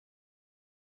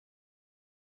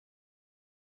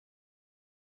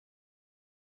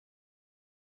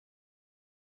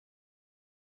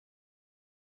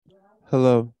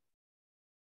Hello.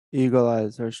 Eagle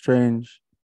eyes are strange.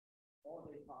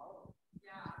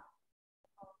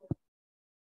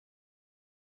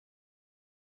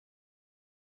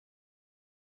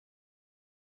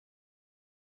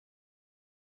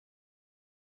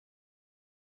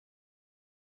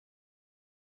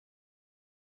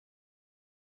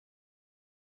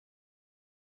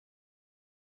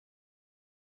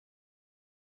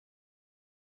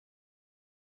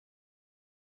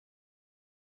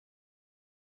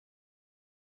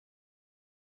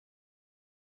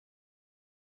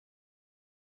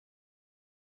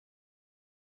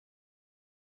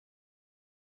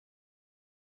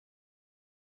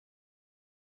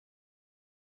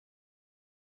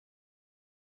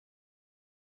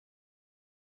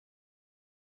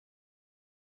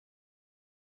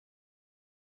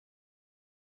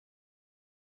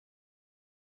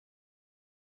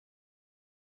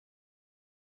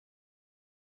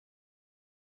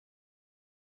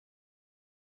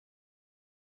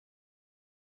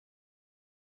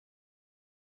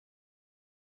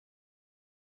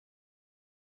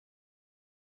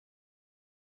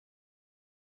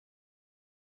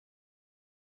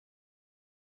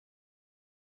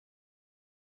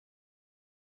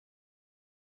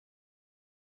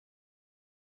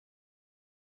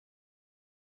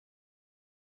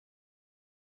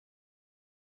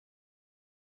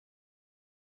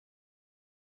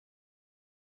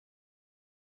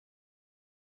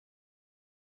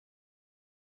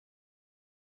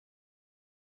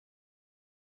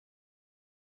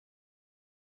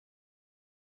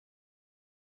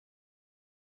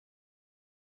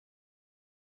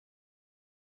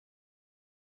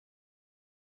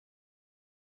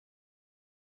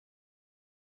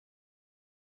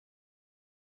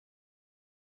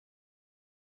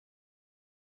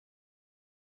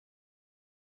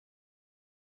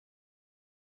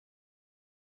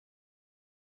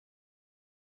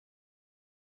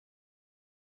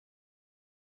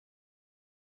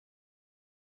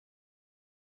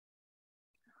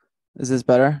 Is this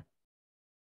better?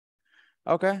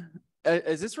 Okay.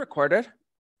 Is this recorded?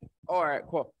 All right,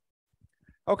 cool.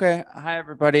 Okay. Hi,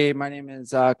 everybody. My name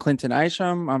is Clinton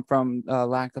Isham. I'm from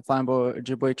Lac the Flambeau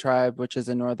Ojibwe tribe, which is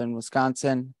in northern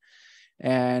Wisconsin.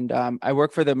 And I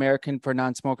work for the American for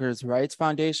Non-Smokers Rights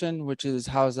Foundation, which is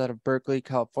housed out of Berkeley,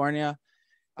 California.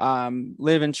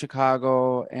 Live in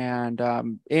Chicago, and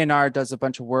A&R does a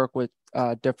bunch of work with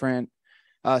different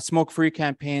smoke-free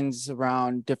campaigns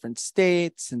around different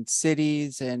states and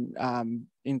cities, and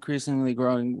increasingly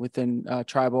growing within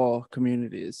tribal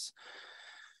communities.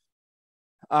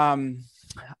 Um,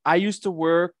 I used to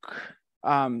work.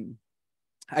 Um,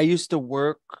 I used to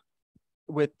work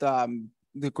with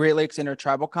the Great Lakes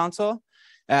Intertribal Council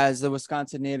as the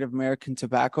Wisconsin Native American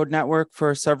Tobacco Network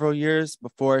for several years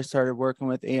before I started working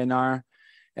with A&R.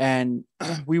 And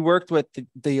we worked with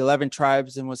the 11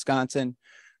 tribes in Wisconsin,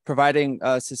 providing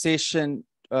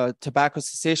tobacco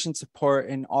cessation support,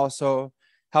 and also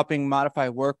helping modify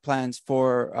work plans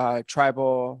for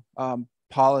tribal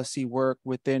policy work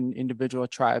within individual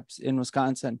tribes in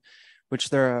Wisconsin, which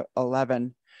there are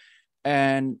 11.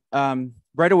 And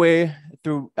right away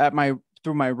through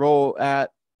my role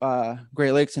at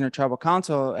Great Lakes Intertribal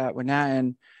Council at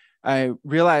Winnaton, I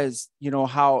realized,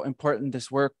 how important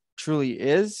this work truly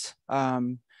is,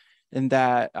 in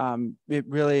that it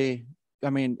really,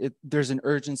 there's an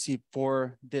urgency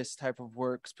for this type of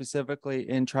work, specifically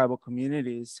in tribal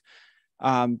communities,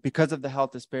 because of the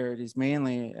health disparities,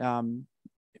 mainly,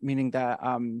 meaning that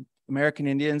American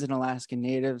Indians and Alaskan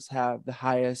Natives have the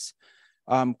highest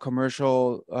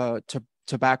commercial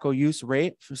tobacco use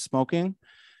rate for smoking.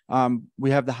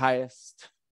 We have the highest.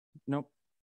 Nope.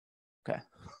 Okay.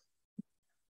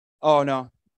 Oh no,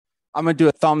 I'm gonna do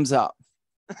a thumbs up.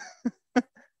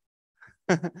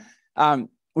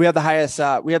 We have the highest.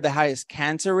 We have the highest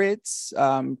cancer rates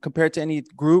compared to any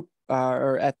group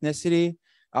or ethnicity.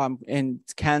 And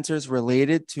cancers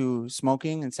related to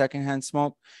smoking and secondhand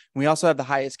smoke. We also have the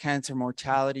highest cancer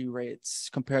mortality rates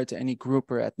compared to any group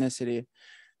or ethnicity.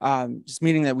 Just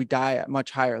meaning that we die at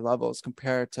much higher levels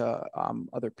compared to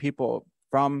other people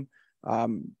from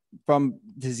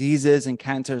diseases and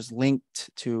cancers linked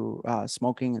to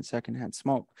smoking and secondhand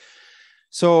smoke.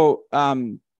 So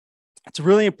it's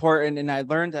really important, and I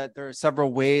learned that there are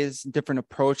several ways, different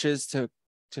approaches to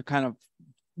kind of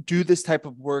do this type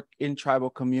of work in tribal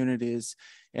communities.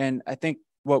 And I think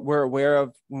what we're aware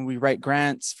of when we write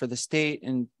grants for the state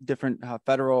and different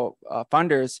federal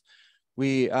funders,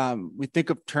 we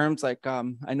think of terms like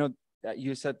I know that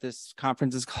USET this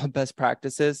conference is called best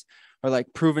practices, or like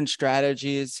proven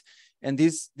strategies. And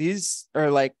these are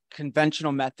like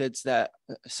conventional methods that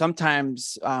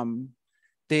sometimes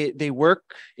they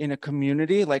work in a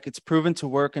community, like it's proven to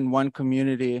work in one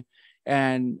community,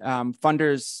 and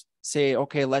funders say,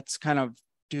 okay, let's kind of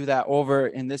do that over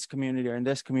in this community or in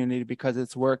this community because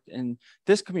it's worked in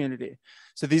this community.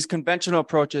 So these conventional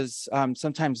approaches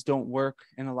sometimes don't work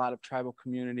in a lot of tribal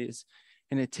communities,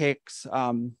 and it takes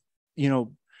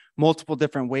multiple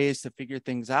different ways to figure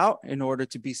things out in order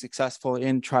to be successful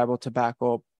in tribal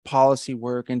tobacco policy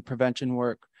work and prevention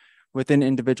work within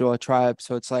individual tribes.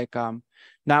 So it's like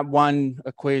not one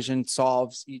equation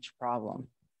solves each problem.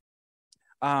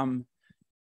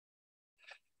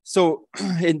 So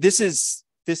and this is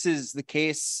the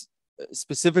case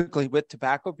specifically with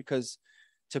tobacco, because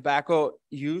tobacco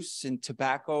use and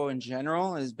tobacco in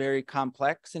general is very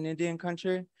complex in Indian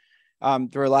country.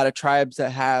 There are a lot of tribes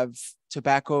that have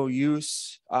tobacco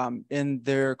use in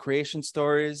their creation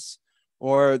stories,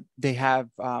 or they have,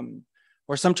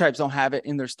 or some tribes don't have it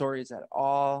in their stories at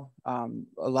all. A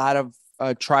lot of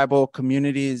tribal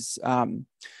communities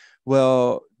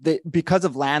because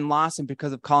of land loss and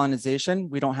because of colonization,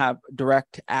 we don't have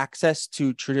direct access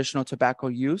to traditional tobacco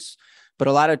use. But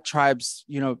a lot of tribes,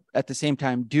 at the same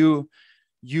time do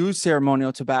use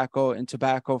ceremonial tobacco and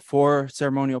tobacco for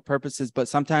ceremonial purposes, but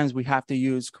sometimes we have to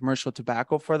use commercial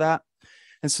tobacco for that.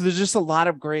 And so there's just a lot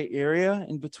of gray area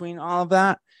in between all of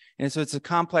that. And so it's a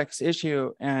complex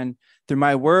issue. And through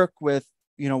my work with,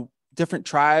 different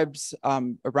tribes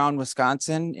around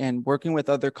Wisconsin and working with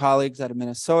other colleagues out of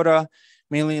Minnesota,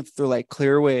 mainly through like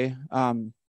Clearway,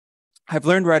 I've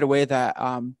learned right away that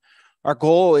our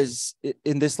goal is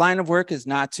in this line of work is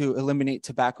not to eliminate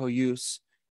tobacco use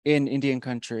in Indian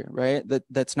country, right?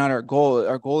 That's not our goal.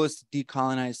 Our goal is to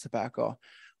decolonize tobacco,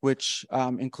 which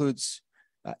includes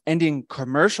ending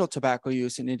commercial tobacco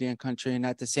use in Indian country, and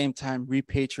at the same time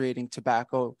repatriating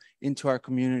tobacco into our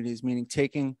communities, meaning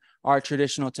taking our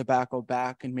traditional tobacco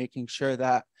back and making sure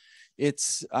that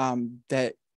it's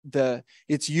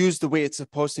it's used the way it's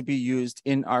supposed to be used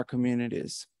in our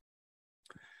communities.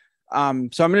 So I'm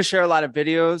going to share a lot of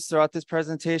videos throughout this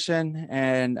presentation,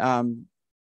 and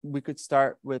we could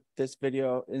start with this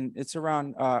video, and it's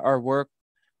around our work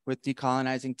with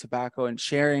decolonizing tobacco and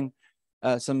sharing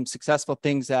some successful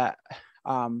things that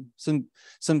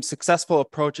some successful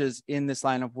approaches in this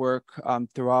line of work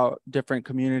throughout different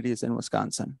communities in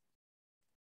Wisconsin.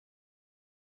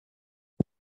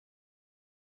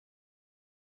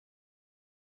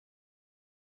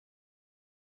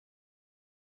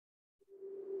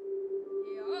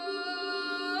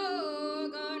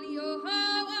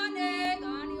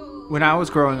 When I was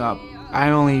growing up,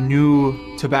 I only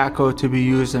knew tobacco to be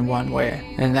used in one way,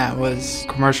 and that was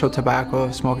commercial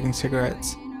tobacco, smoking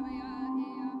cigarettes.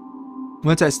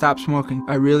 Once I stopped smoking,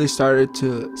 I really started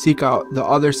to seek out the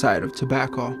other side of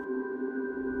tobacco.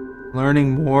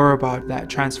 Learning more about that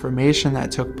transformation that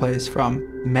took place from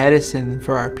medicine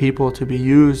for our people to be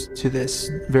used to this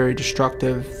very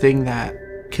destructive thing that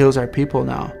kills our people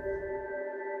now.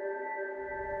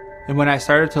 And when I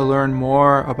started to learn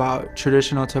more about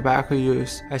traditional tobacco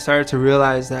use, I started to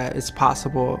realize that it's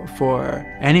possible for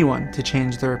anyone to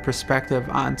change their perspective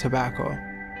on tobacco.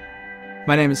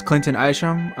 My name is Clinton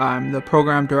Isham. I'm the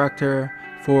program director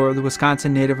for the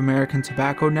Wisconsin Native American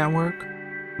Tobacco Network.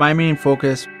 My main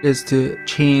focus is to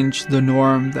change the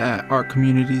norm that our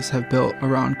communities have built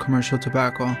around commercial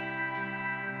tobacco.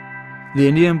 The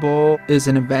Indian Bowl is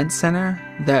an event center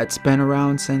that's been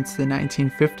around since the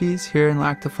 1950s here in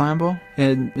Lac du Flambeau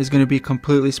and is going to be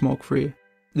completely smoke-free.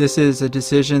 This is a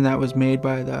decision that was made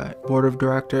by the board of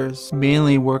directors,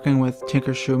 mainly working with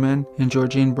Tinker Schumann and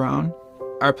Georgine Brown.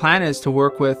 Our plan is to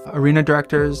work with arena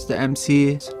directors, the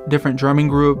MCs, different drumming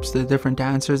groups, the different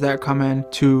dancers that come in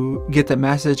to get the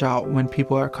message out when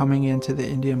people are coming into the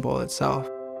Indian Bowl itself.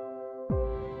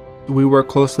 We work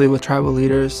closely with tribal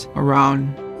leaders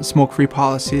around smoke-free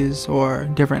policies or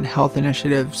different health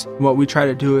initiatives. What we try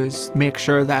to do is make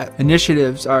sure that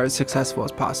initiatives are as successful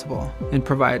as possible and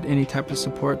provide any type of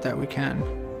support that we can.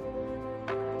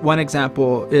 One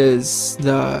example is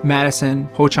the Madison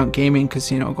Ho-Chunk Gaming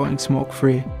Casino going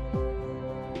smoke-free.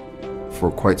 For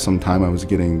quite some time I was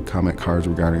getting comment cards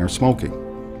regarding our smoking.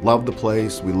 Love the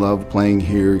place, we love playing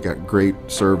here, you got great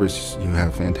service, you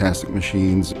have fantastic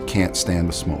machines, can't stand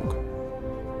the smoke.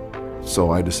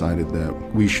 So I decided that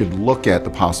we should look at the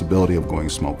possibility of going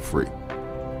smoke-free,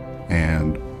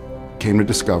 and came to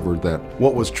discover that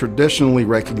what was traditionally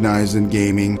recognized in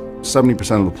gaming,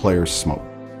 70% of the players smoke.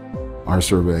 Our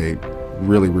survey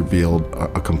really revealed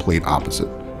a complete opposite,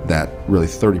 that really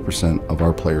 30% of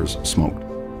our players smoked.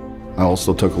 I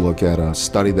also took a look at a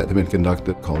study that had been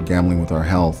conducted called Gambling with Our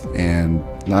Health, and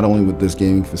not only would this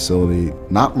gaming facility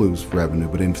not lose revenue,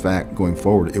 but in fact, going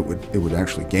forward, it would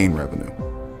actually gain revenue.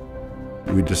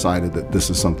 We decided that this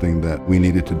is something that we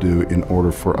needed to do in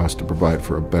order for us to provide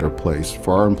for a better place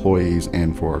for our employees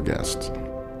and for our guests.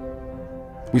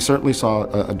 We certainly saw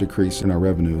a decrease in our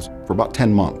revenues for about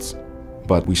 10 months,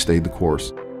 but we stayed the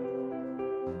course.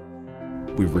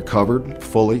 We've recovered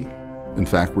fully. In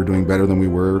fact, we're doing better than we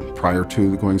were prior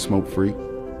to going smoke-free.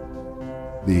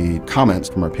 The comments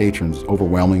from our patrons,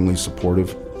 overwhelmingly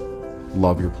supportive.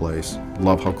 Love your place,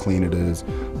 love how clean it is,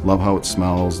 love how it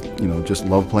smells, just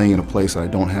love playing in a place that I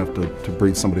don't have to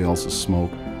breathe somebody else's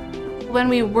smoke. When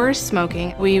we were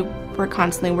smoking, we were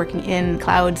constantly working in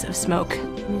clouds of smoke.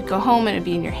 You'd go home and it'd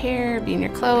be in your hair, it'd be in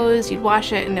your clothes, you'd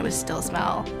wash it and it would still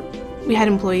smell. We had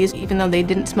employees, even though they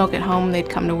didn't smoke at home, they'd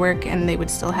come to work and they would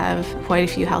still have quite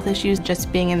a few health issues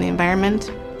just being in the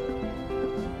environment.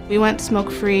 We went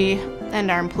smoke-free, and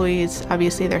our employees,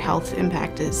 obviously their health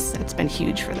impact it's been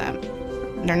huge for them.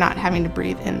 They're not having to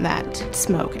breathe in that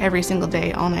smoke every single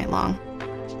day, all night long.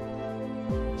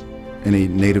 Any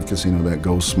native casino that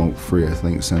goes smoke-free, I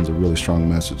think, sends a really strong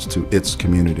message to its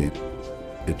community.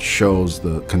 It shows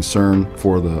the concern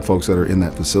for the folks that are in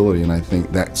that facility, and I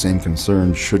think that same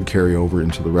concern should carry over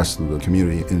into the rest of the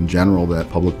community in general, that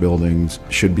public buildings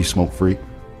should be smoke-free.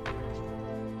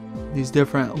 These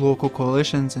different local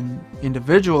coalitions and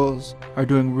individuals are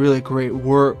doing really great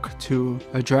work to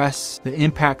address the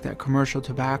impact that commercial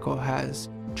tobacco has,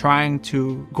 trying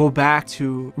to go back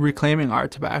to reclaiming our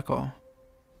tobacco.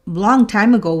 Long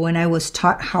time ago, when I was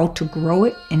taught how to grow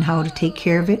it and how to take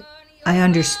care of it, I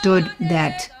understood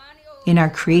that in our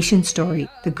creation story,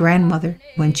 the grandmother,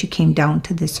 when she came down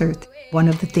to this earth, one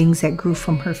of the things that grew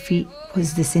from her feet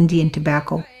was this Indian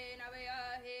tobacco.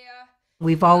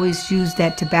 We've always used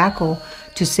that tobacco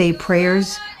to say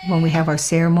prayers when we have our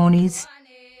ceremonies.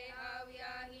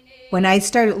 When I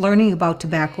started learning about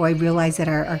tobacco, I realized that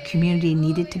our community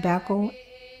needed tobacco.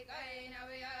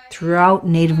 Throughout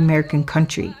Native American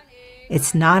country,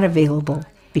 it's not available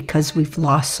because we've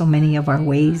lost so many of our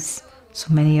ways,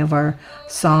 so many of our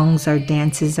songs, our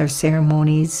dances, our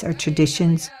ceremonies, our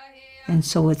traditions. And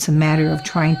so it's a matter of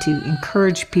trying to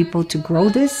encourage people to grow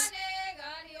this.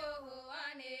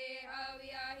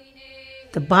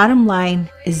 The bottom line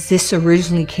is this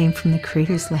originally came from the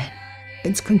Creator's land.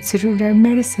 It's considered our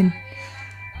medicine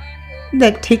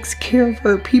that takes care of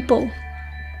our people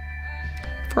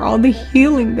for all the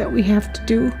healing that we have to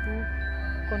do.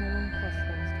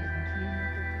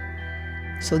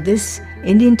 So this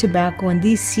Indian tobacco and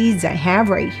these seeds I have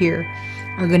right here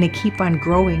are going to keep on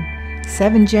growing.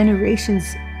 7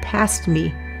 generations past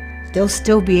me, they'll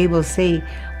still be able to say,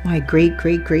 my great,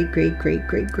 great, great, great, great,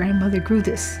 great grandmother grew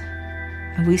this.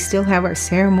 And we still have our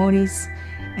ceremonies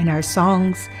and our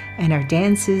songs and our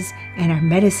dances and our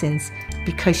medicines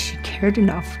because she cared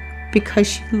enough, because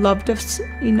she loved us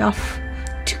enough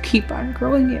to keep on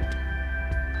growing it.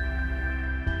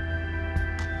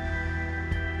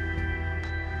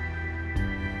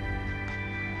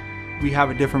 We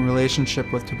have a different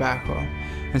relationship with tobacco.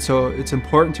 And so it's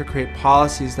important to create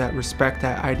policies that respect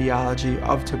that ideology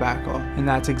of tobacco. And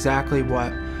that's exactly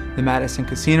what the Madison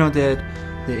Casino did,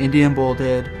 the Indian Bowl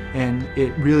did, and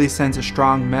it really sends a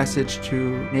strong message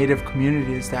to Native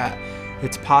communities that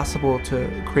it's possible to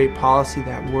create policy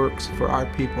that works for our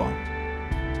people.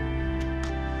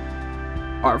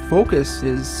 Our focus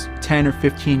is 10 or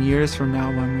 15 years from now.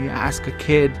 When we ask a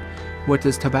kid, what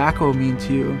does tobacco mean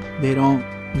to you? They don't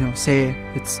say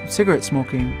it's cigarette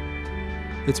smoking.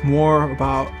 It's more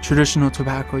about traditional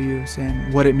tobacco use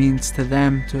and what it means to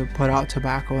them to put out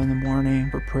tobacco in the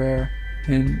morning for prayer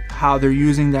and how they're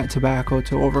using that tobacco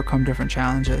to overcome different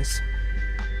challenges.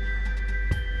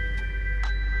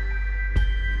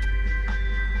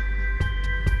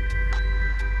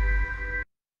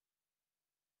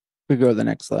 We go to the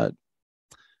next slide.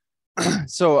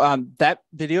 So that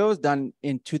video was done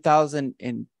in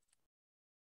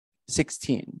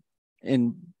 2016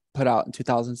 and put out in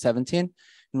 2017.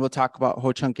 And we'll talk about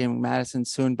Ho Chunk Gaming Madison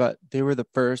soon, but they were the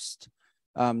first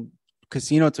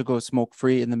casino to go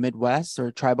smoke-free in the Midwest,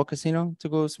 or tribal casino to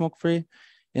go smoke-free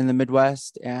in the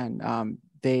Midwest. And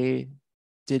they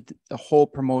did the whole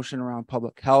promotion around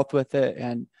public health with it.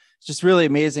 And it's just really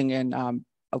amazing. And a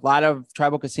lot of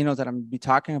tribal casinos that I'm going to be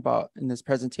talking about in this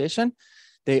presentation,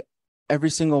 every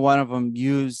single one of them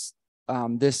use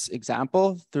this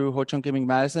example through Ho Chunk Gaming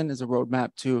Madison as a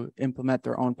roadmap to implement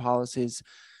their own policies.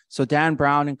 So Dan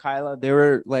Brown and Kyla, they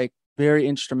were like very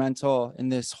instrumental in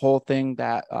this whole thing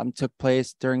that took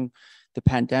place during the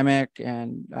pandemic,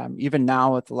 and even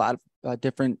now with a lot of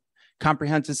different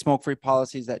comprehensive smoke-free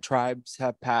policies that tribes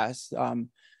have passed.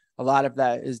 A lot of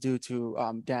that is due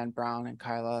to Dan Brown and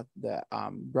Kyla that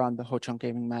run the Ho-Chunk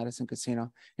Gaming Madison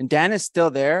Casino. And Dan is still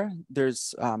there.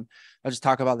 There's, I'll just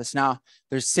talk about this now.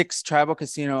 There's 6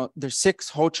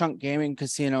 Ho-Chunk Gaming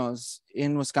casinos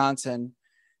in Wisconsin.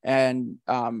 And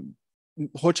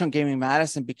Ho-Chunk Gaming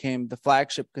Madison became the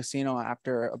flagship casino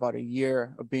after about a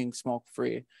year of being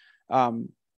smoke-free.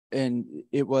 And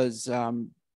it was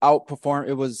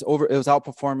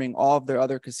outperforming all of their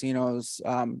other casinos,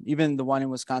 even the one in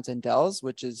Wisconsin Dells,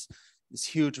 which is this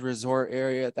huge resort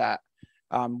area that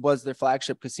was their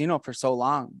flagship casino for so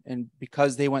long. And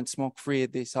because they went smoke-free,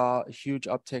 they saw a huge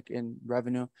uptick in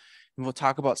revenue. And we'll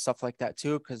talk about stuff like that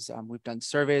too, because we've done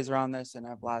surveys around this and I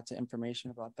have lots of information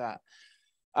about that.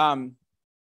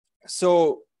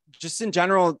 So just in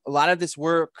general, a lot of this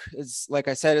work is, like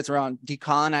I said, it's around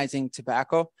decolonizing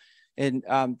tobacco. And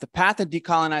the path of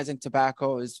decolonizing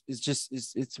tobacco is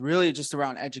really just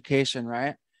around education,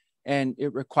 right? And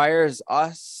it requires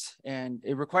us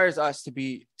to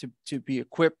be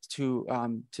equipped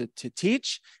to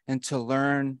teach and to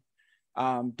learn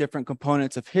different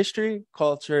components of history,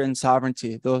 culture, and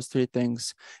sovereignty. Those 3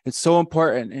 things. It's so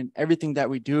important in everything that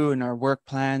we do in our work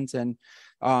plans and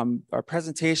our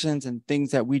presentations and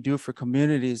things that we do for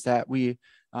communities, that we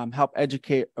help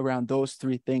educate around those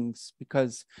 3 things.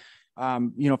 Because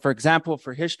for example,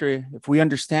 for history, if we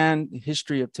understand the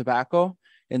history of tobacco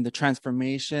and the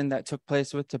transformation that took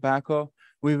place with tobacco,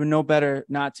 we would know better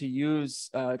not to use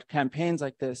campaigns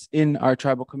like this in our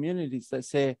tribal communities that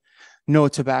say no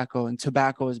tobacco and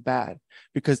tobacco is bad,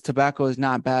 because tobacco is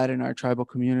not bad in our tribal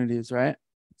communities, right?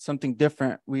 Something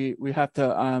different. We have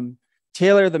to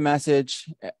tailor the message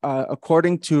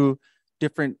according to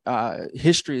different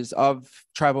histories of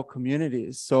tribal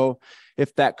communities. So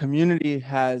if that community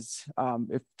has,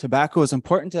 if tobacco is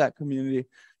important to that community,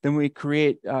 then we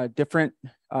create different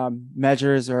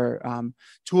measures or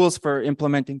tools for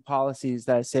implementing policies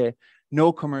that say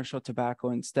no commercial tobacco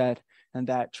instead, and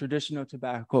that traditional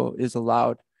tobacco is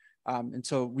allowed. And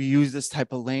so we use this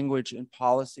type of language in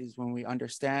policies when we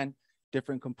understand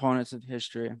different components of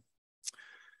history.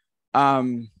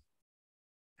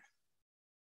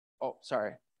 Oh,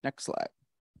 sorry, next slide.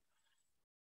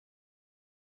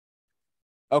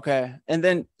 Okay, and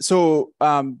then so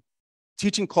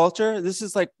teaching culture, this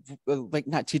is like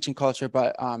not teaching culture,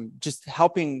 but just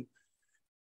helping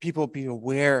people be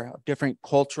aware of different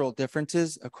cultural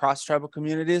differences across tribal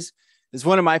communities is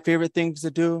one of my favorite things to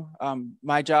do.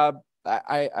 My job,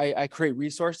 I create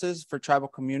resources for tribal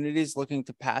communities looking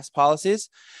to pass policies.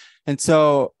 And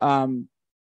so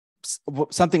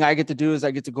something I get to do is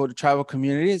I get to go to tribal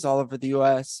communities all over the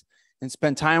US and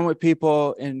spend time with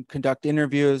people and conduct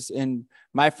interviews. And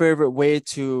my favorite way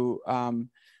to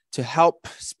help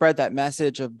spread that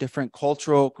message of different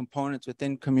cultural components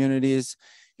within communities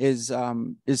is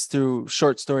through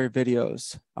short story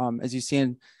videos. As you see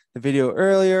in the video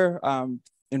earlier,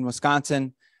 in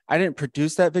Wisconsin, I didn't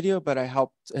produce that video, but I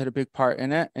had a big part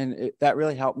in it. And that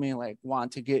really helped me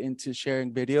want to get into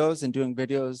sharing videos and doing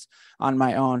videos on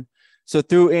my own. So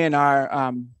through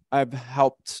A&R, I've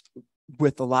helped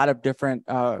with a lot of different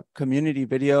community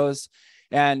videos.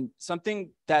 And something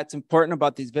that's important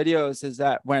about these videos is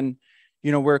that when,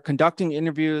 we're conducting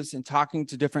interviews and talking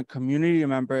to different community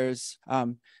members,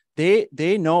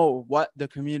 they know what the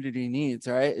community needs,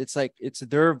 right? It's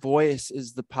their voice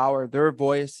is the power. Their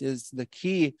voice is the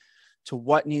key to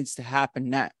what needs to happen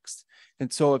next.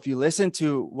 And so if you listen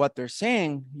to what they're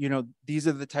saying, these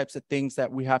are the types of things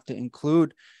that we have to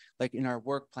include in our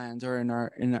work plans or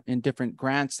in different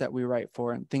grants that we write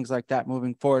for and things like that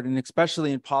moving forward, and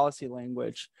especially in policy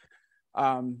language.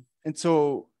 And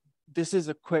so this is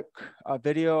a quick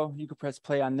video. You can press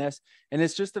play on this. And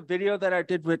it's just a video that I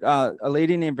did with a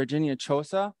lady named Virginia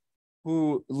Chosa,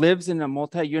 who lives in a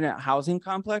multi-unit housing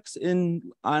complex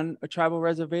on a tribal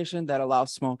reservation that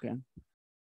allows smoking.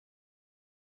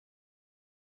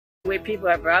 The way people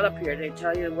are brought up here, they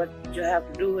tell you what you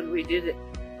have to do, and we did it.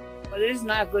 But it is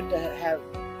not good to have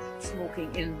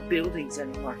smoking in buildings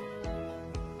anymore.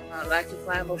 Lactic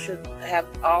Flammable should have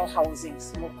all housing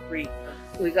smoke-free.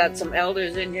 We got some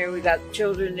elders in here, we got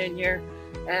children in here,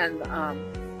 and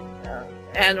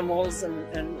animals, and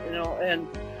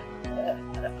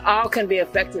all can be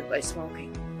affected by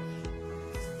smoking.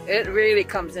 It really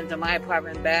comes into my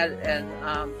apartment bad, and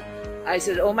I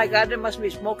said, oh my God, there must be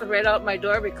smoking right out my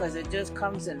door, because it just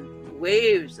comes in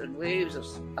waves and waves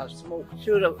of smoke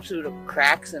through the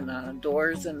cracks and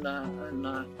doors, and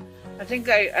I think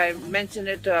I mentioned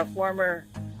it to a former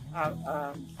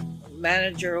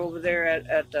manager over there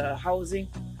at the housing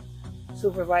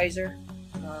supervisor,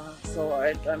 So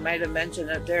I might have mentioned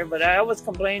it there, but I always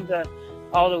complain to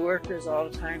all the workers all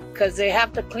the time because they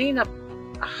have to clean up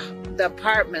the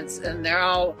apartments, and they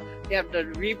have to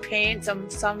repaint.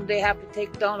 Some they have to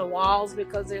take down the walls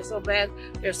because they're so bad.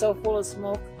 They're so full of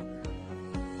smoke.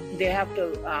 They have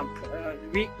to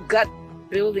gut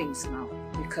buildings now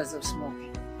because of smoking.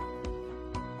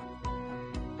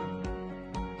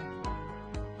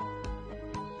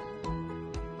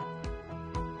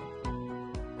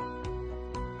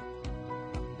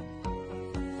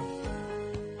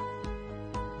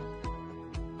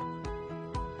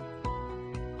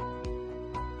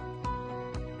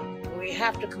 We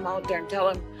have to come out there and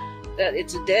tell them that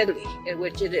it's deadly,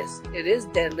 which it is. It is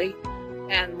deadly,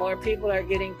 and more people are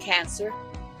getting cancer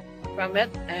from it,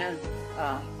 and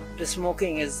the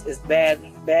smoking is bad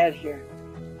here.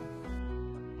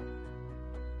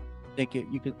 Thank you.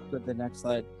 You could go to the next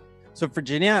slide. So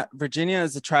Virginia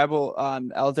is a tribal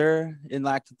elder in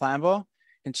Lac du Flambeau,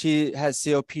 and she has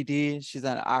COPD. She's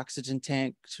on an oxygen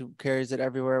tank. She carries it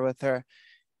everywhere with her,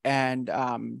 and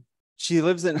she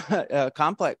lives in a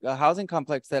housing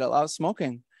complex that allows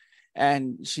smoking,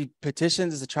 and she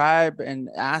petitions the tribe and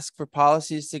asks for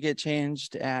policies to get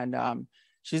changed. And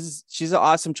she's an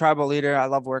awesome tribal leader. I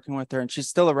love working with her, and she's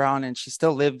still around, and she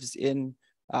still lives in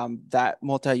that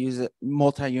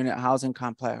multi-unit housing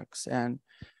complex. And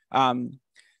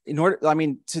in order,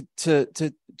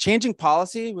 to changing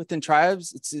policy within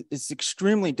tribes, it's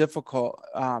extremely difficult.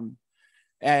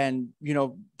 And,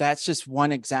 that's just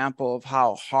one example of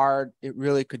how hard it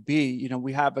really could be.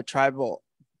 We have a tribal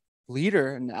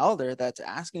leader, an elder, that's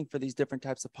asking for these different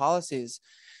types of policies.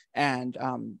 And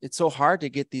it's so hard to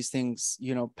get these things,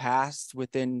 passed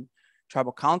within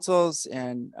tribal councils.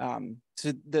 And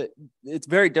it's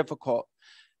very difficult.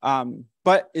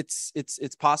 But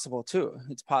it's possible too.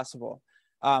 It's possible.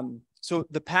 So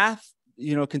the path,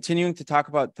 continuing to talk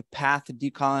about the path to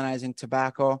decolonizing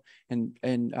tobacco and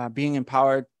being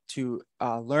empowered to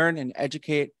learn and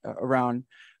educate around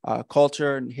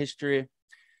culture and history.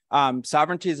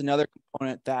 Sovereignty is another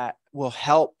component that will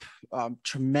help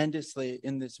tremendously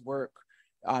in this work,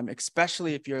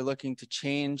 especially if you're looking to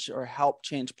change or help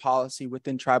change policy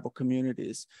within tribal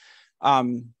communities.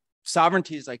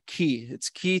 Sovereignty is key. It's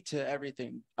key to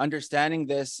everything. Understanding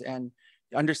this and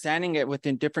understanding it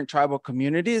within different tribal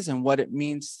communities and what it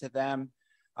means to them.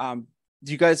 Do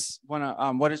you guys want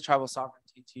to, what is tribal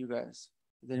sovereignty to you guys?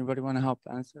 Does anybody want to help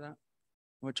answer that?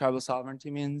 What tribal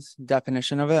sovereignty means,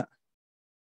 definition of it?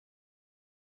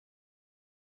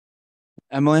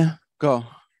 Emily, go.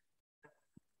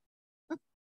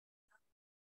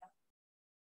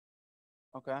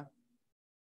 Okay.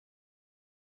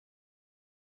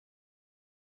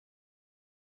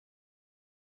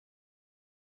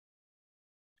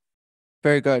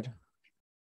 Very good.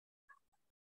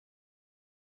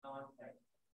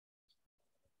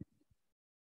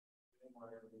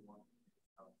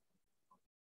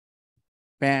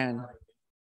 Man,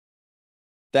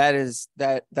 yes,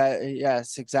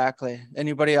 exactly.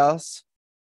 Anybody else?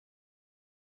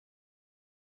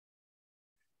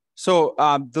 So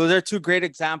those are two great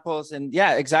examples. And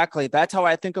yeah, exactly. That's how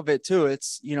I think of it too.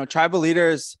 It's, tribal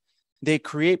leaders, they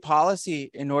create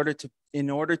policy in order to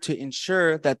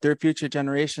ensure that their future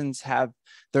generations have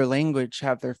their language,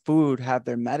 have their food, have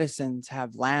their medicines,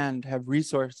 have land, have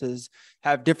resources,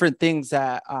 have different things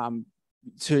that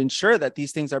to ensure that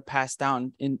these things are passed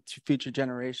down into future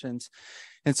generations.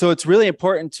 And so it's really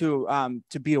important to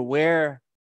be aware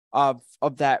of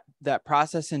that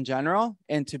process in general,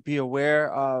 and to be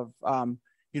aware of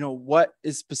what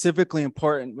is specifically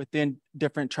important within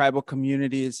different tribal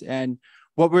communities, and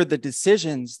what were the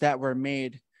decisions that were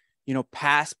made,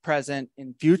 past, present,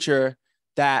 and future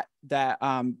that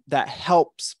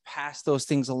helps pass those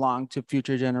things along to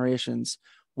future generations.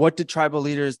 What did tribal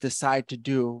leaders decide to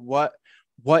do? What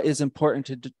is important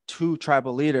to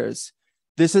tribal leaders?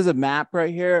 This is a map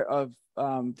right here of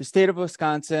the state of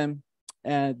Wisconsin,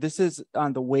 and this is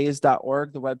on the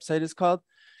ways.org, the website is called.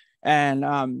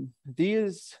 And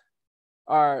these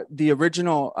are the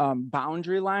original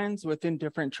boundary lines within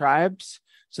different tribes.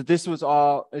 So this was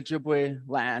all Ojibwe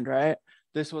land, right?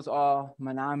 This was all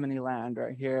Menominee land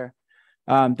right here.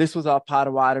 This was all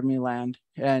Potawatomi land.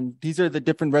 And these are the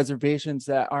different reservations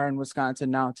that are in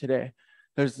Wisconsin now today.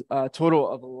 There's a total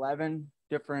of 11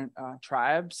 different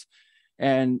tribes,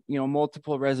 and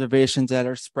multiple reservations that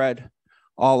are spread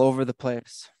all over the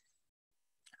place.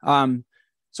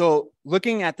 So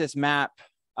looking at this map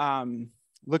and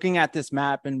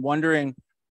wondering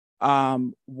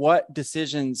what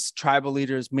decisions tribal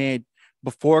leaders made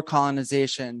before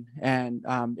colonization and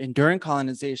during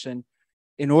colonization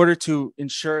in order to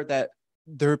ensure that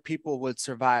their people would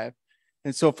survive.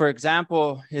 And so, for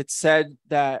example, it's said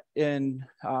that in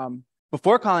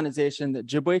before colonization, the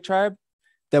Ojibwe tribe,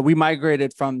 that we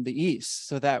migrated from the east,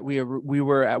 so that we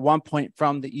were at one point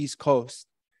from the East Coast.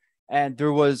 And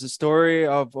there was a story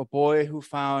of a boy who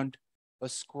found a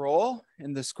scroll,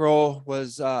 and the scroll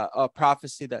was a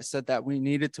prophecy that said that we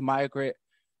needed to migrate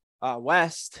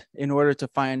west in order to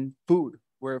find food,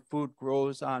 where food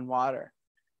grows on water.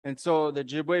 And so the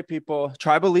Ojibwe people,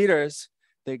 tribal leaders,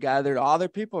 they gathered all their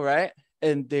people, right?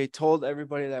 And they told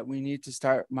everybody that we need to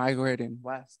start migrating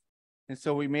west. And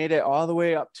so we made it all the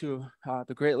way up to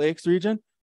the Great Lakes region.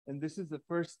 And this is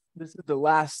the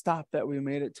last stop that we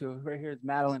made it to. Right here is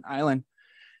Madeline Island.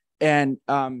 And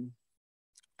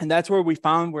that's where we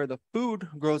found where the food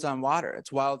grows on water.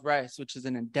 It's wild rice, which is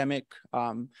an endemic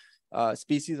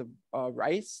species of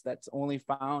rice that's only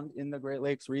found in the Great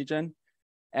Lakes region.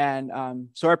 And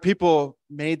so our people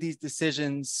made these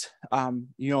decisions, a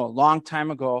long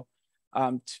time ago,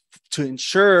 to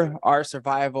ensure our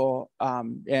survival,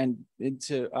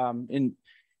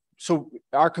 so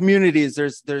our communities,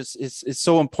 it's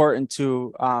so important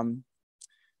to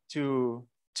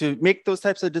make those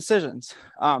types of decisions.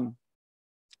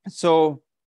 So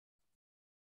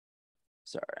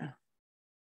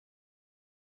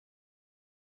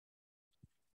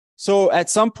at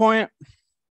some point,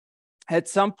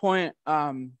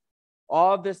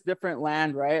 all of this different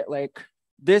land, right? Like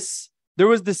this, there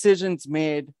was decisions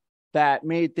made that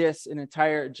made this an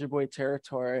entire Ojibwe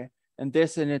territory and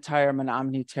this an entire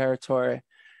Menominee territory.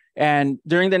 And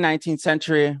during the 19th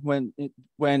century, when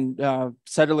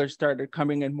settlers started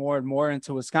coming in more and more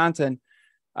into Wisconsin,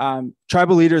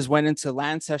 tribal leaders went into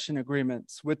land cession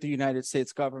agreements with the United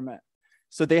States government.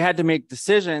 So they had to make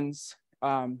decisions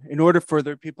in order for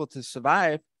their people to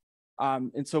survive.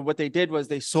 And so what they did was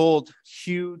they sold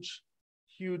huge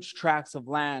tracts of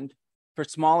land for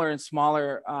smaller and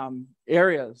smaller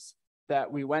areas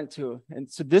that we went to. And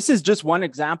so this is just one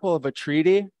example of a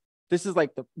treaty. This is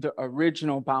like the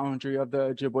original boundary of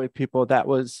the Ojibwe people that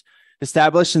was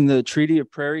established in the Treaty of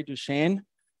Prairie du Chien.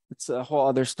 It's a whole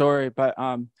other story, but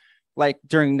like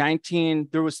there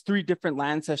was 3 different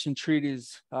land cession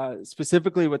treaties,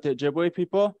 specifically with the Ojibwe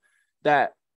people,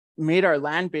 that made our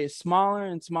land base smaller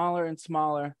and smaller and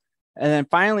smaller. And then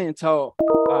finally, until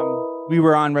we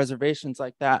were on reservations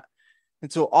like that.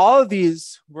 And so all of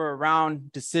these were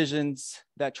around decisions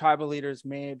that tribal leaders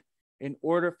made in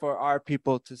order for our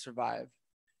people to survive.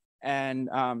 And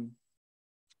I'm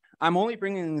only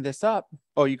bringing this up.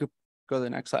 Oh, you could go to the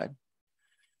next slide.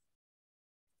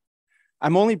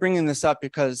 I'm only bringing this up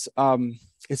because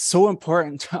it's so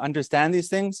important to understand these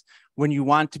things when you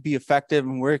want to be effective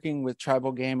in working with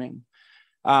tribal gaming.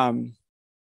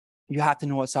 You have to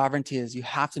know what sovereignty is. You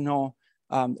have to know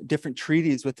different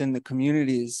treaties within the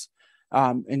communities.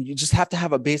 And you just have to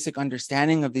have a basic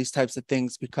understanding of these types of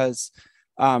things, because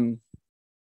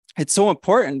it's so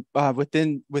important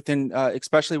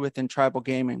especially within tribal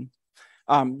gaming.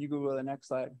 You go to the next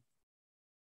slide.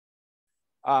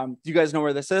 Do you guys know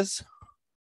where this is?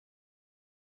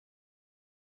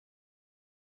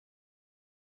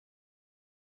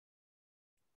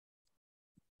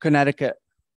 Connecticut.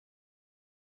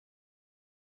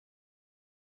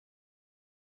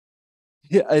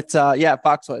 Yeah, it's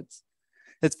Foxwoods.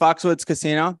 It's Foxwoods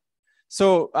Casino.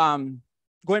 So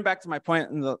going back to my point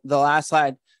in the last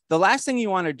slide, the last thing you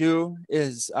want to do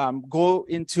is go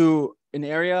into an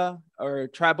area or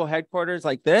tribal headquarters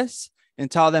like this and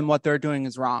tell them what they're doing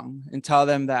is wrong, and tell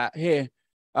them that, hey,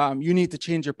 you need to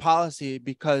change your policy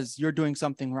because you're doing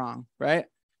something wrong, right?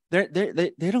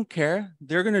 They don't care.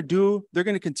 They're going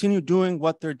to continue doing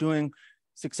what they're doing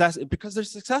because they're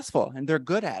successful and they're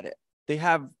good at it. They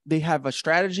have a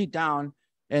strategy down,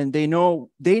 and they know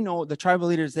the tribal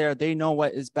leaders there, they know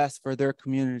what is best for their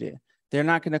community. They're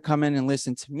not going to come in and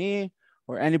listen to me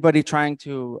or anybody trying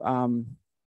to,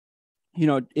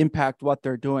 impact what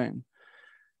they're doing.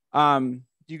 Do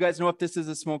you guys know if this is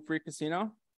a smoke-free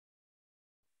casino?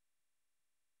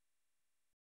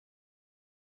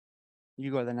 You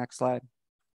go to the next slide.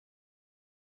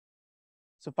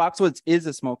 So Foxwoods is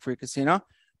a smoke-free casino.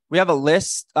 We have a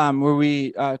list where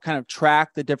we kind of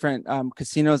track the different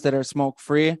casinos that are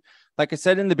smoke-free. Like I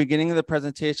said in the beginning of the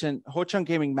presentation, Ho-Chunk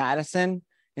Gaming Madison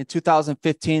in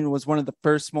 2015 was one of the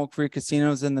first smoke-free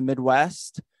casinos in the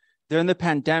Midwest. During the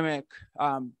pandemic,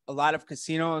 a lot of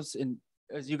casinos, and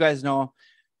as you guys know,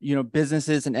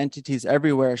 businesses and entities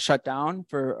everywhere shut down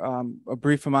for a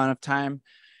brief amount of time.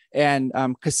 And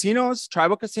casinos,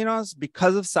 tribal casinos,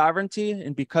 because of sovereignty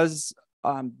and because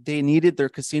they needed their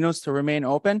casinos to remain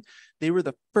open, they were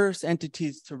the first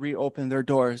entities to reopen their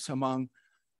doors among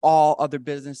all other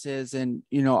businesses and,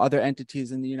 you know, other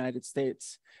entities in the United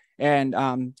States. And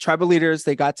tribal leaders,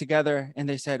 they got together and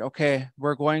they said, okay,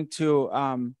 we're going to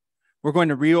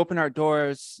reopen our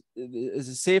doors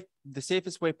the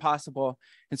safest way possible.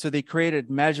 And so they created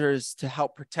measures to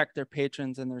help protect their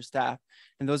patrons and their staff.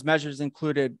 And those measures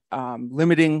included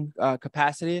limiting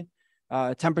capacity,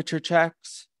 temperature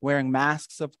checks, wearing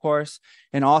masks, of course,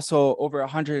 and also over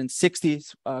 160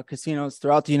 casinos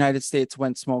throughout the United States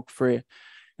went smoke-free.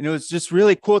 And it was just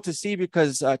really cool to see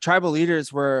because tribal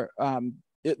leaders were,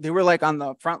 they were like on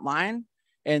the front line,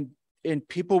 and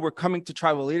people were coming to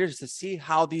tribal leaders to see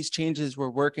how these changes were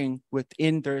working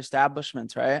within their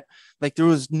establishments, right? Like there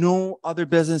was no other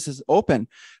businesses open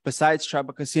besides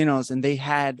tribal casinos, and they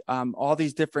had all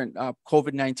these different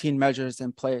COVID-19 measures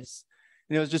in place.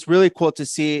 And it was just really cool to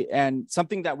see, and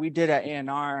something that we did at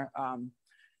A&R,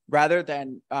 rather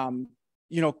than,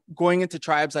 you know, going into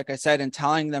tribes, like I said, and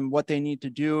telling them what they need to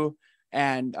do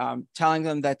and telling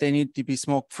them that they need to be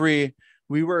smoke-free,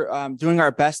 we were doing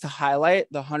our best to highlight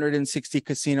the 160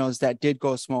 casinos that did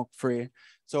go smoke-free.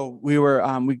 So we were,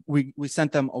 we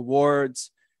sent them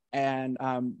awards, and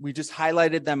we just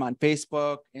highlighted them on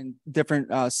Facebook and different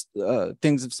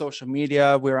things of social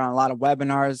media. We were on a lot of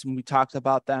webinars and we talked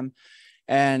about them.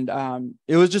 And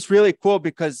it was just really cool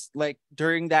because like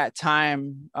during that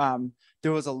time,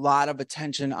 there was a lot of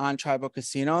attention on tribal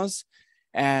casinos.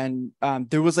 And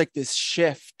there was like this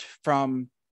shift from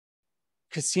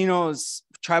casinos,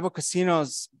 tribal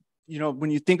casinos, you know,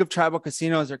 when you think of tribal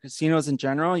casinos or casinos in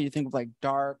general, you think of like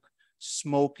dark,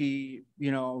 smoky,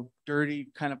 you know, dirty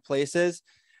kind of places.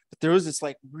 But there was this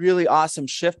like really awesome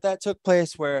shift that took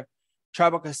place where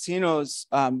tribal casinos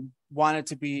wanted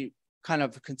to be kind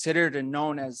of considered and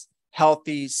known as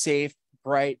healthy, safe,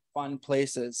 bright, fun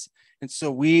places. And so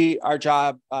our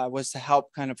job was to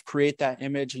help kind of create that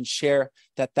image and share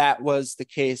that that was the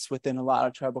case within a lot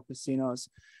of tribal casinos.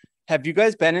 Have you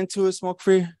guys been into a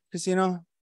smoke-free casino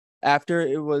after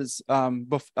it was, I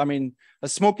mean, a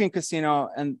smoking casino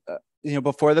and, you know,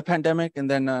 before the pandemic? And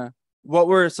then what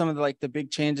were some of the, like the big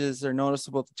changes or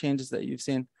noticeable changes that you've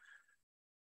seen?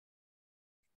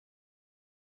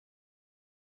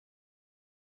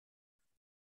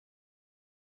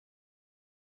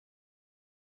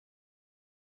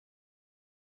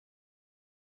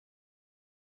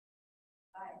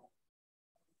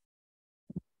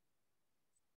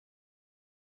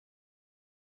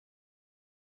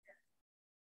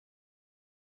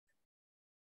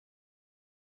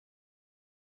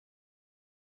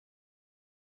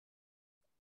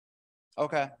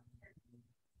 Okay.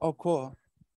 Oh, cool.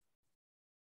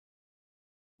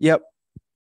 Yep.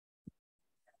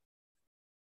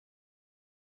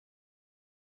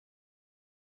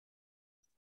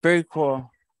 Very cool.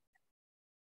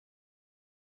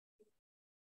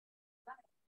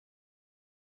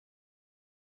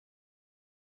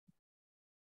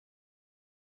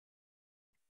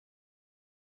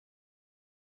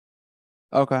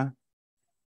 Okay.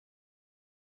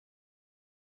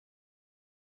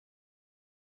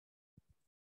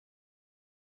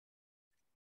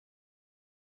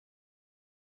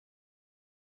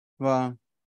 Well,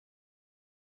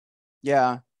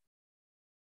 yeah.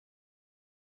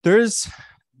 There's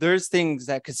things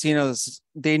that casinos,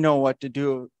 they know what to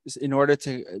do in order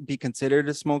to be considered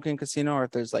a smoking casino, or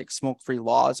if there's like smoke-free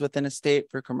laws within a state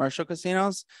for commercial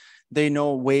casinos, they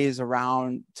know ways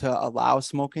around to allow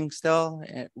smoking still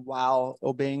while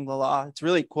obeying the law. It's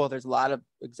really cool. There's a lot of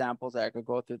examples that I could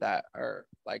go through that are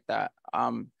like that.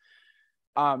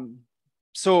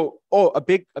 So a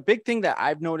big thing that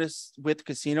I've noticed with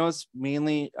casinos,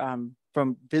 mainly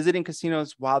from visiting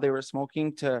casinos while they were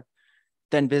smoking to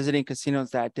then visiting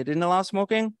casinos that didn't allow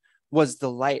smoking, was the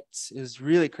lights. It was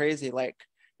really crazy. Like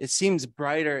it seems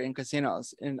brighter in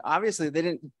casinos, and obviously they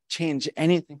didn't change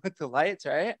anything with the lights,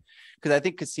 right? Because I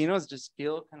think casinos just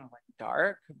feel kind of like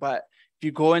dark. But if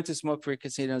you go into smoke-free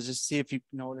casinos, just see if you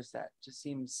notice that it just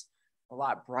seems a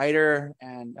lot brighter,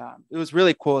 and it was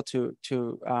really cool to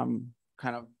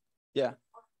kind of, yeah.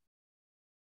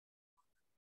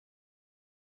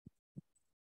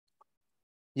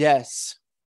 Yes.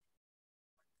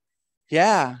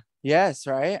 Yeah. Yes.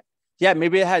 Right. Yeah.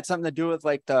 Maybe it had something to do with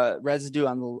like the residue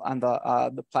on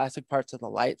the plastic parts of the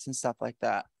lights and stuff like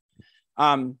that.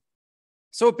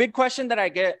 So a big question that I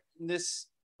get this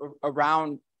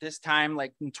around this time,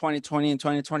 like in 2020 and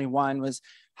 2021, was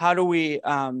how do we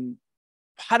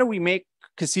make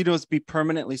casinos be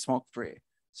permanently smoke-free?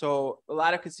 So a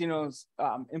lot of casinos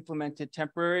implemented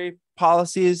temporary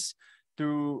policies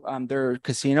through their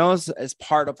casinos as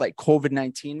part of like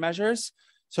COVID-19 measures.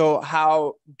 So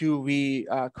how do we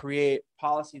create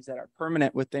policies that are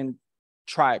permanent within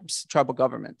tribal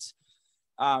governments.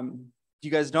 Do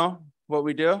you guys know what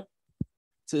we do?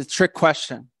 It's a trick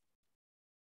question.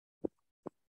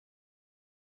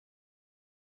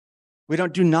 We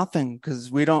don't do nothing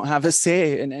because we don't have a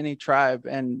say in any tribe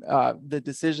and the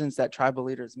decisions that tribal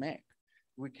leaders make.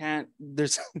 We can't,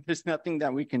 there's nothing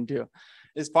that we can do.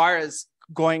 As far as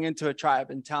going into a tribe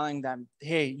and telling them,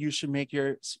 hey, you should make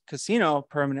your casino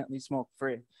permanently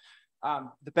smoke-free.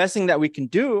 The best thing that we can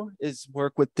do is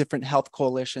work with different health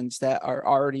coalitions that are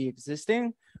already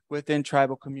existing within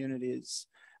tribal communities.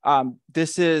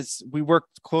 We work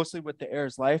closely with the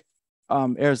Heirs Life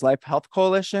Health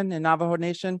Coalition in Navajo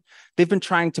Nation. They've been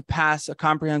trying to pass a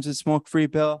comprehensive smoke-free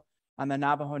bill on the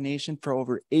Navajo Nation for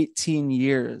over 18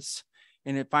 years.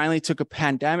 And it finally took a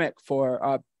pandemic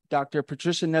for Dr.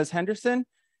 Patricia Nez Henderson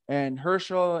and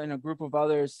Herschel and a group of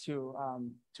others to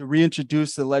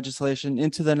reintroduce the legislation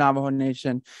into the Navajo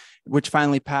Nation, which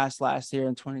finally passed last year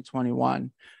in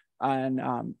 2021.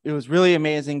 And it was really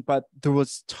amazing, but there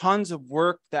was tons of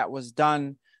work that was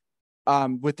done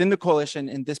within the coalition,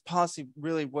 and this policy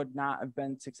really would not have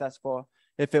been successful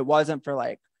if it wasn't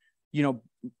for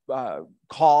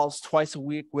calls twice a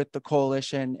week with the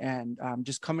coalition and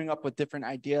just coming up with different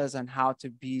ideas on how to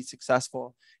be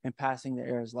successful in passing the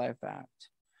Heirs Life Act.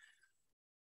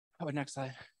 Oh, next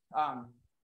slide.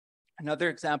 Another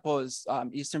example is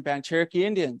Eastern Band Cherokee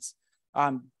Indians.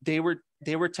 They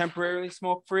were temporarily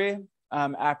smoke-free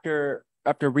after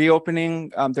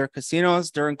reopening their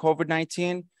casinos during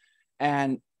COVID-19,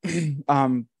 and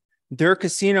their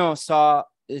casino saw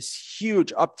this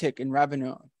huge uptick in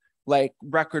revenue, like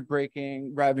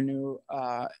record-breaking revenue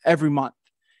every month.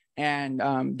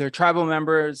 And their tribal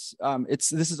members,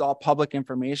 this is all public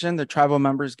information. The tribal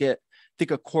members get, I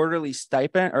think, a quarterly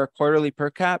stipend or a quarterly per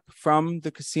cap from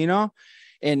the casino.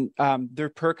 And their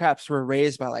per caps were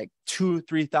raised by like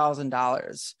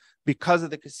 $2,000-$3,000 because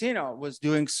of the casino was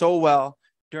doing so well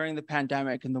during the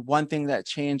pandemic. And the one thing that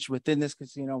changed within this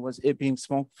casino was it being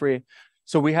smoke-free.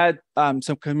 So we had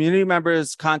some community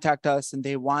members contact us, and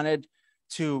they wanted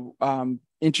to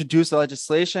introduce the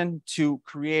legislation to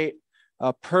create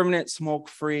a permanent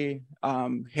smoke-free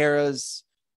Harrah's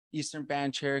Eastern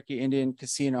Band Cherokee Indian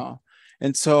Casino.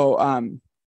 And so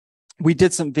we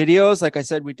did some videos. Like I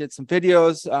said, we did some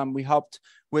videos. We helped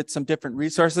with some different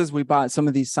resources. We bought some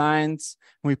of these signs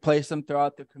and we placed them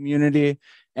throughout the community.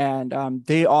 And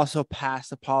they also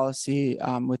passed a policy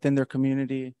within their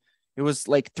community. It was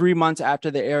like 3 months after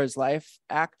the Heirs Life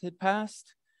Act had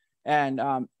passed. And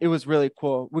it was really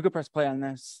cool. We could press play on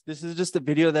this. This is just a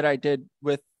video that I did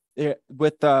with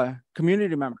the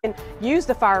community member. And use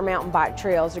the Fire Mountain bike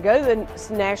trails or go to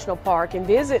the national park and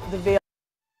visit the village.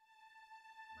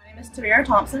 My name is Tamara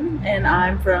Thompson, and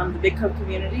I'm from the Big Cove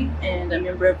community and a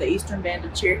member of the Eastern Band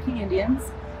of Cherokee Indians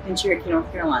in Cherokee, North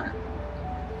Carolina.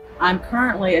 I'm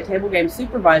currently a table game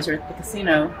supervisor at the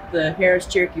casino, the Harrah's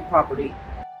Cherokee property.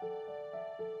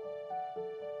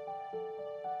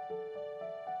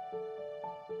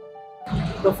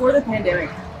 Before the pandemic,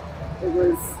 it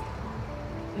was,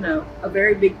 a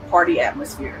very big party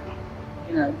atmosphere.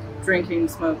 Drinking,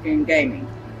 smoking, gaming.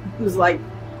 It was like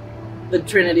the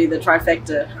Trinity, the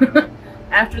trifecta.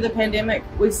 After the pandemic,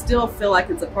 we still feel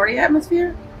like it's a party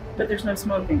atmosphere, but there's no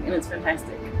smoking, and it's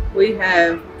fantastic. We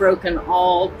have broken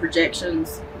all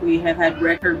projections. We have had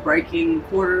record-breaking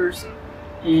quarters,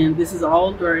 and this is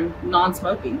all during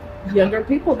non-smoking. Younger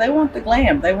people, they want the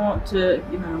glam. They want to,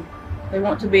 they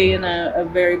want to be in a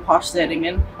very posh setting,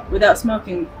 and without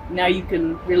smoking, now you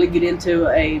can really get into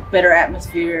a better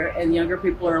atmosphere, and younger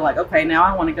people are like, okay, now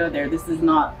I want to go there. This is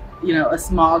not, a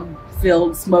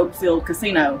smog-filled, smoke-filled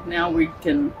casino. Now we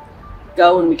can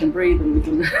go and we can breathe and we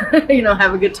can,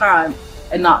 have a good time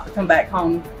and not come back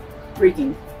home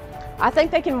reeking. I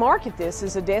think they can market this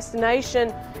as a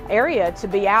destination area to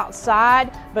be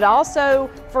outside, but also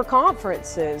for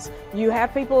conferences. You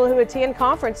have people who attend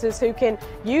conferences who can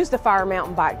use the Fire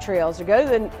Mountain bike trails or go to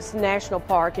the national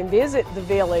park and visit the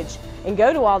village and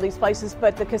go to all these places,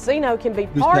 but the casino can be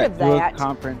part of that,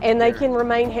 and they can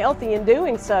remain healthy in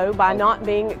doing so by not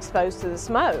being exposed to the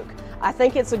smoke. I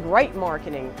think it's a great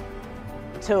marketing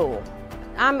tool.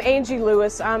 I'm Angie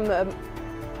Lewis. I'm a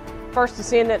first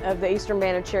descendant of the Eastern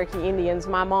Band of Cherokee Indians.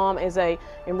 My mom is a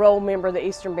enrolled member of the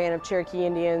Eastern Band of Cherokee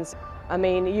Indians. I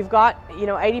mean, you've got,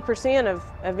 80%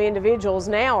 of individuals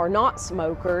now are not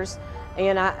smokers,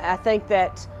 and I think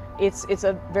that it's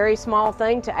a very small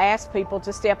thing to ask people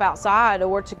to step outside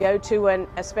or to go to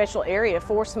a special area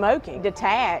for smoking,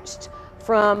 detached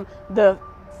from the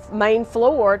main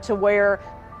floor to where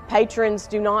patrons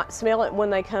do not smell it when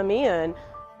they come in.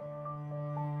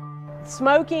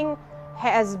 Smoking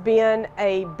has been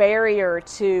a barrier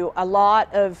to a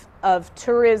lot of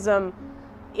tourism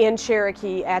in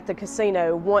Cherokee at the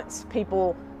casino once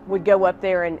people would go up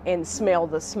there and smell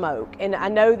the smoke. And I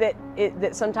know that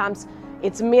that sometimes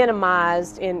it's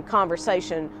minimized in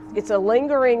conversation. It's a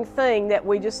lingering thing that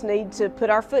we just need to put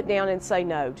our foot down and say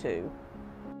no to.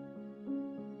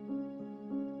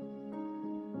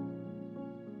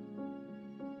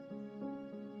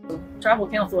 Tribal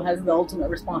Council has the ultimate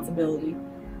responsibility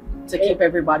to keep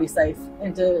everybody safe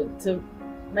and to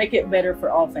make it better for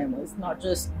all families, not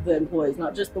just the employees,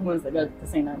 not just the ones that go to the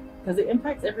casino, because it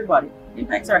impacts everybody. It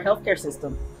impacts our healthcare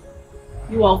system.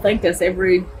 You all thank us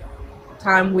every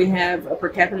time we have a per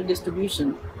capita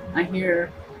distribution. I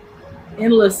hear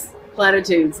endless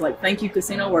platitudes like, thank you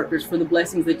casino workers for the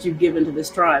blessings that you've given to this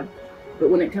tribe.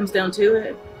 But when it comes down to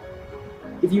it,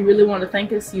 if you really want to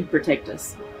thank us, you'd protect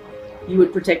us. You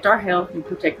would protect our health, you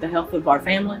protect the health of our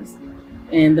families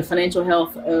and the financial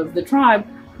health of the tribe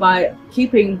by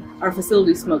keeping our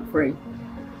facilities smoke-free.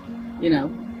 You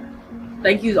know,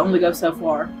 thank yous only go so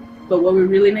far, but what we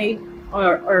really need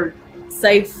are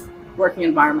safe working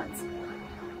environments.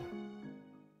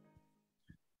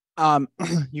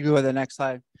 You go to the next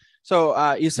slide.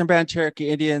 So Eastern Band Cherokee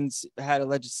Indians had a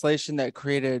legislation that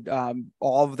created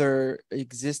all of their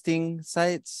existing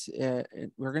sites.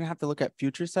 We're going to have to look at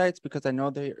future sites because I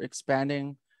know they're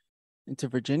expanding into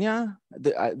Virginia.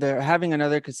 They're having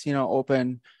another casino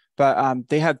open, but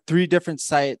they have 3 different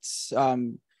sites.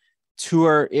 2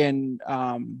 are in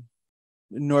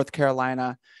North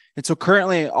Carolina. And so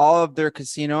currently all of their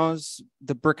casinos,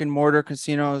 the brick and mortar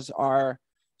casinos, are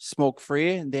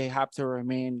smoke-free, and they have to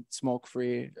remain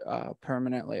smoke-free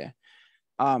permanently.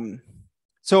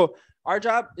 So our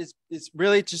job is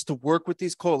really just to work with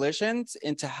these coalitions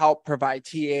and to help provide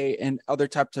TA and other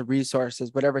types of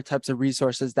resources, whatever types of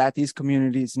resources that these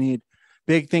communities need.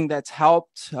 Big thing that's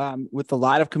helped with a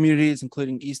lot of communities,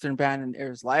 including Eastern Band and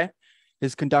Ayers Life,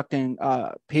 is conducting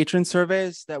patron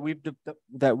surveys that we've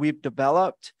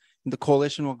developed. And the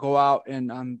coalition will go out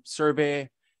and survey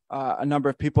a number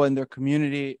of people in their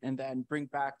community and then bring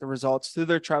back the results to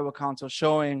their tribal council,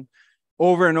 showing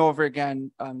over and over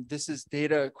again, this is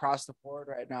data across the board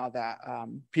right now that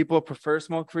people prefer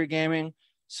smoke-free gaming,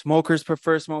 smokers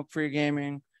prefer smoke-free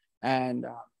gaming. And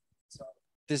so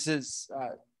this is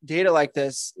data like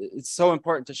this. It's so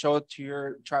important to show it to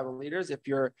your tribal leaders if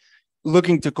you're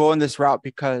looking to go in this route,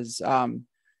 because a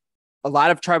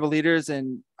lot of tribal leaders,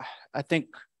 and I think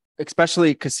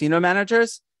especially casino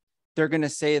managers, they're going to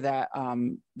say that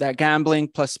that gambling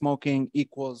plus smoking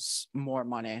equals more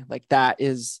money. Like that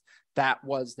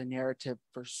was the narrative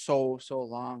for so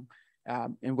long,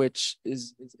 in which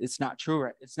it's not true,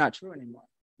 right? It's not true anymore.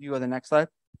 You go to the next slide.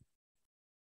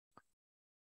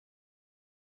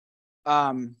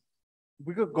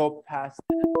 We could go past.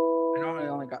 I normally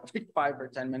only got like 5 or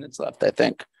 10 minutes left, I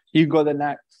think. You go to the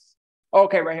next.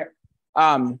 Okay, right here.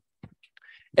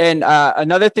 And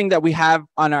another thing that we have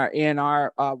on our ANR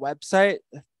website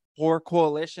for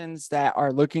coalitions that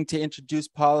are looking to introduce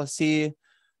policy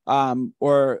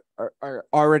or are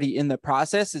already in the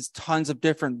process is tons of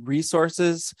different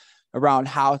resources around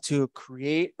how to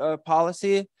create a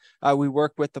policy. We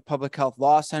work with the Public Health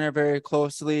Law Center very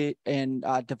closely in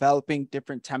developing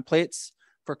different templates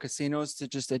for casinos to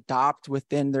just adopt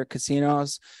within their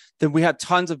casinos. Then we have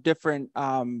tons of different,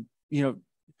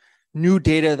 new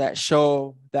data that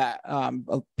show that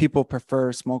people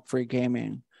prefer smoke-free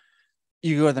gaming.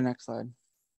 You go to the next slide.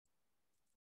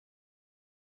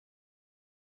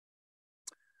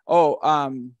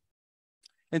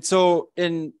 And so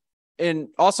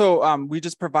also we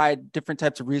just provide different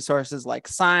types of resources like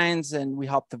signs, and we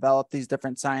help develop these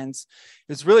different signs.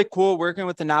 It's really cool working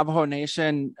with the Navajo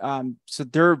Nation. So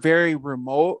they're very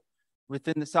remote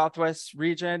within the Southwest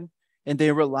region, and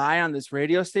they rely on this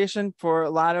radio station for a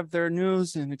lot of their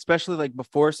news, and especially like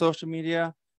before social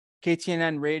media.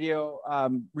 KTNN radio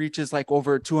reaches like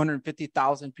over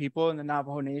 250,000 people in the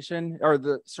Navajo Nation or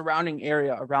the surrounding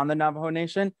area around the Navajo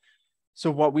Nation. So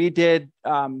what we did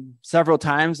several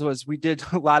times was we did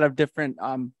a lot of different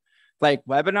like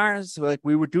webinars. Like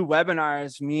we would do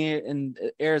webinars, me and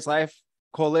Ayers Life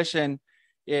Coalition,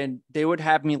 and they would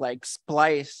have me like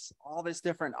splice all these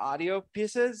different audio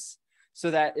pieces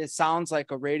so that it sounds like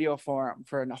a radio forum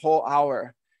for a whole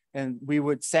hour. And we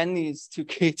would send these to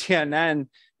KTNN,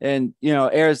 and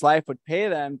Ayers Life would pay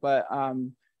them, but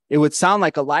it would sound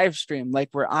like a live stream, like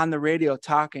we're on the radio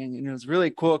talking. And it was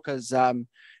really cool because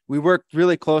we worked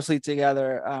really closely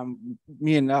together,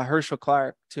 me and Herschel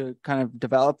Clark, to kind of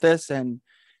develop this. And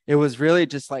it was really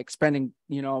just like spending,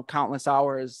 countless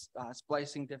hours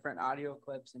splicing different audio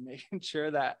clips and making sure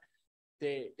that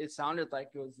it sounded like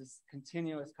it was this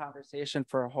continuous conversation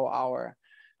for a whole hour.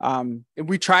 And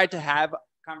we tried to have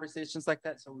conversations like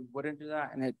that so we wouldn't do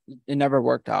that, and it never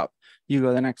worked out. You go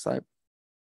to the next slide.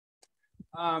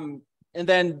 And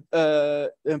then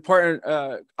important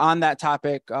on that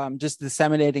topic, just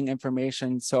disseminating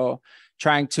information. So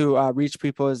trying to reach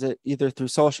people, is it either through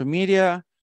social media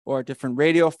or different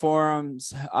radio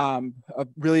forums, a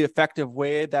really effective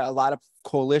way that a lot of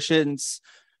coalitions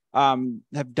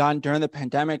have done during the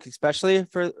pandemic, especially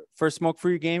for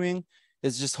smoke-free gaming,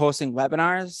 is just hosting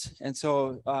webinars. And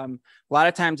so a lot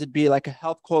of times it'd be like a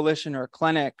health coalition or a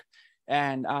clinic,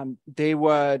 and they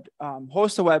would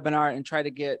host a webinar and try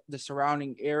to get the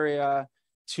surrounding area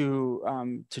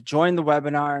to join the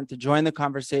webinar and to join the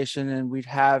conversation. And we'd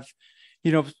have,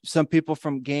 some people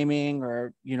from gaming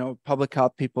or, public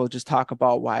health people just talk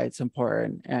about why it's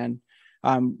important. And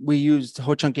we used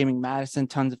Ho-Chunk Gaming Madison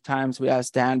tons of times. We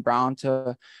asked Dan Brown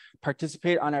to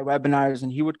participate on our webinars,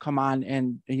 and he would come on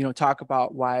and, talk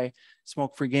about why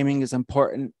smoke-free gaming is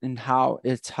important and how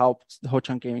it's helped the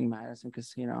Ho-Chunk Gaming Madison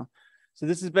Casino. So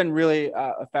this has been really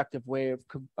effective way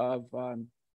of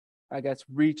I guess,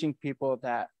 reaching people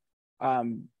that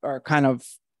are kind of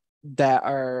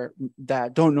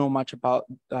that don't know much about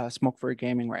smoke-free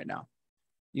gaming right now.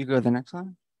 You go to the next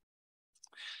one.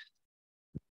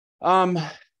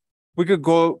 We could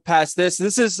go past this.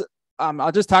 This is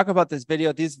I'll just talk about this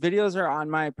video. These videos are on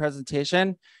my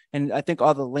presentation, and I think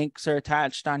all the links are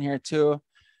attached on here too.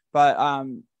 But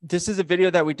this is a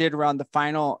video that we did around the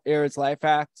final Heirs Life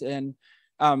Act, and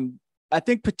I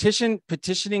think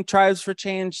petitioning tribes for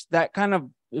change, that kind of,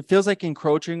 it feels like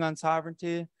encroaching on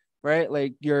sovereignty, right?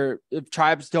 Like if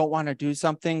tribes don't want to do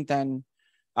something, then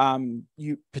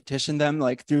you petition them,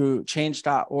 like through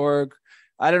change.org.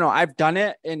 I don't know. I've done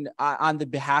it on the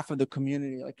behalf of the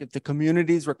community. Like if the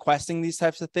community is requesting these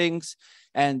types of things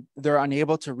and they're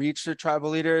unable to reach their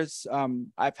tribal leaders,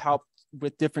 I've helped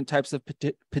with different types of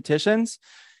petitions.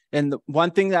 And the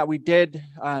one thing that we did,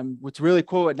 what's really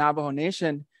cool with Navajo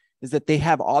Nation, is that they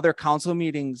have all their council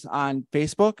meetings on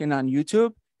Facebook and on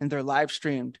YouTube, and they're live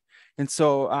streamed. And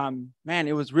so, man,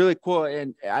 it was really cool.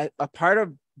 And a part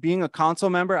of being a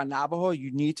council member on Navajo,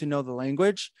 you need to know the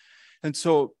language. And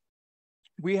so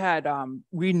we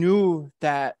knew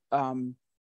that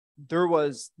there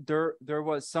was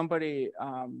somebody,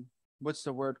 what's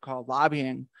the word called,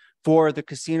 lobbying for the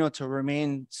casino to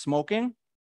remain smoking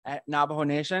at Navajo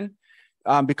Nation,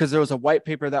 because there was a white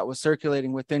paper that was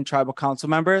circulating within tribal council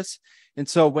members. And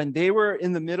so when they were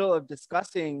in the middle of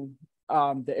discussing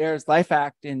the Heirs Life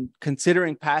Act and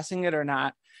considering passing it or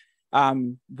not,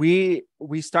 we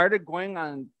started going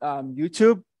on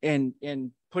YouTube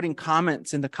and putting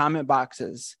comments in the comment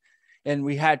boxes. And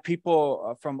we had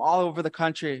people from all over the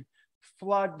country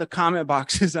flood the comment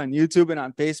boxes on YouTube and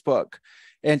on Facebook,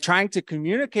 and trying to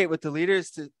communicate with the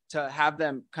leaders to have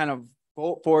them kind of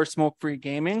vote for smoke-free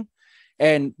gaming.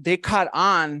 And they caught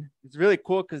on. It's really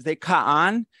cool because they caught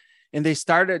on and they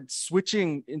started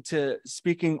switching into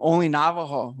speaking only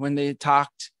Navajo when they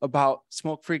talked about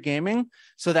smoke-free gaming,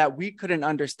 so that we couldn't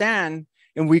understand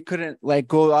and we couldn't like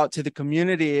go out to the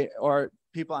community or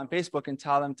people on Facebook and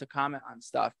tell them to comment on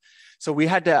stuff. So we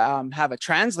had to have a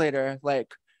translator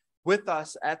like with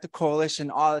us at the coalition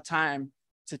all the time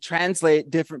to translate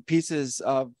different pieces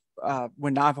of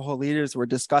when Navajo leaders were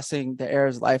discussing the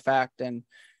Heirs Life Act. And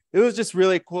it was just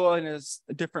really cool, and it was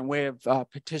a different way of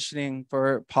petitioning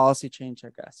for policy change, I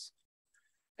guess.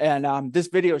 And this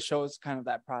video shows kind of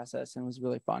that process, and it was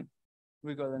really fun.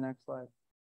 We go to the next slide.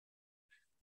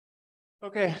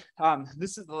 Okay,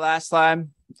 this is the last slide.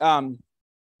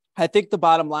 I think the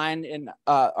bottom line in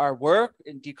our work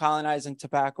in decolonizing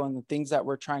tobacco and the things that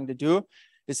we're trying to do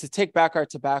is to take back our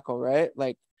tobacco, right?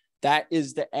 Like that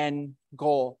is the end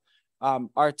goal.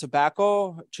 Our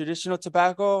tobacco, traditional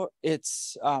tobacco,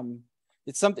 it's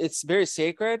very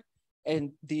sacred,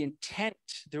 and the intent,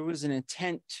 there was an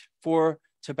intent for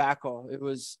tobacco. It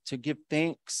was to give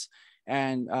thanks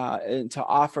and to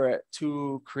offer it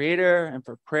to Creator and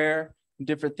for prayer and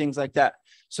different things like that.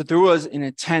 So there was an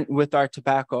intent with our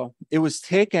tobacco. It was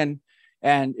taken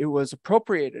and it was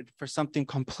appropriated for something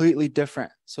completely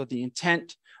different. So the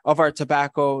intent of our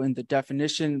tobacco and the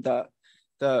definition, the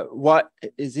what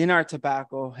is in our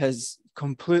tobacco has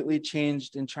completely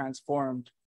changed and transformed.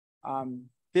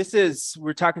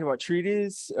 We're talking about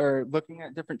treaties or looking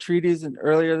at different treaties in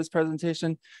earlier this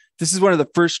presentation. This is one of the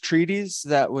first treaties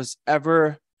that was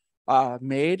ever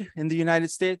made in the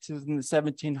United States. It was in the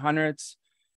 1700s.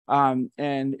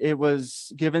 And it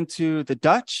was given to the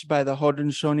Dutch by the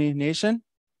Haudenosaunee Nation.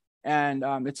 And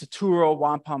it's a 2-row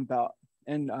wampum belt.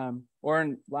 And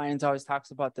Oren Lyons always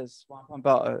talks about this wampum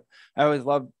belt. I always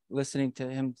love listening to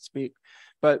him speak.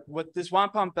 But what this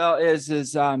wampum belt is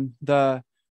the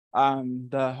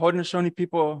Haudenosaunee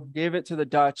people gave it to the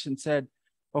Dutch and said,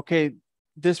 okay,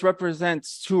 this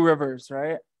represents two rivers,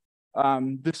 right?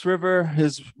 This river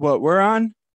is what we're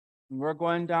on. We're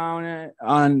going down it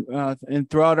on and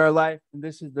throughout our life. And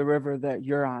this is the river that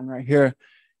you're on right here.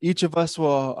 Each of us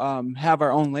will have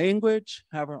our own language,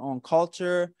 have our own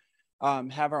culture,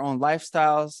 have our own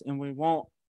lifestyles, and we won't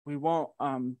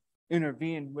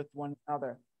intervene with one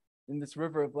another. In this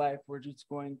river of life, we're just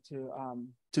going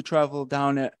to travel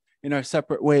down it in our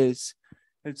separate ways.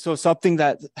 And so something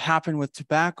that happened with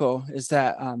tobacco is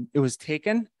that it was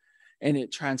taken and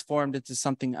it transformed into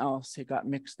something else. It got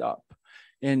mixed up.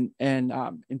 And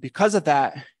because of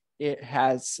that, it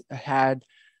has had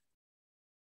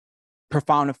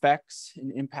profound effects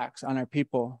and impacts on our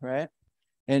people, right?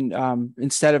 And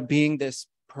instead of being this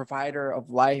provider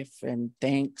of life and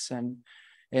thanks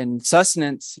and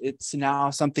sustenance, it's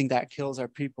now something that kills our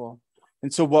people.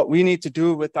 And so what we need to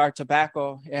do with our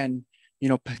tobacco and,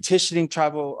 petitioning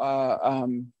tribal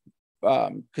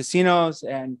casinos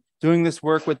and doing this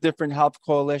work with different health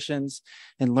coalitions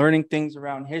and learning things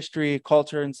around history,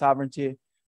 culture, and sovereignty,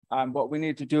 what we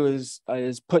need to do is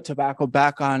put tobacco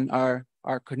back on our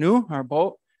canoe, our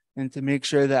boat, and to make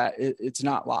sure that it's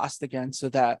not lost again, so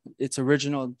that its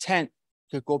original intent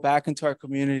could go back into our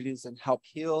communities and help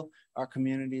heal our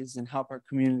communities and help our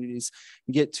communities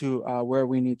get to where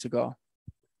we need to go.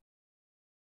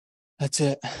 That's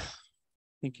it.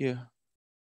 Thank you.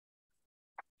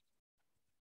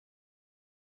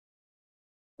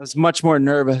 I was much more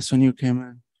nervous when you came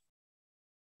in.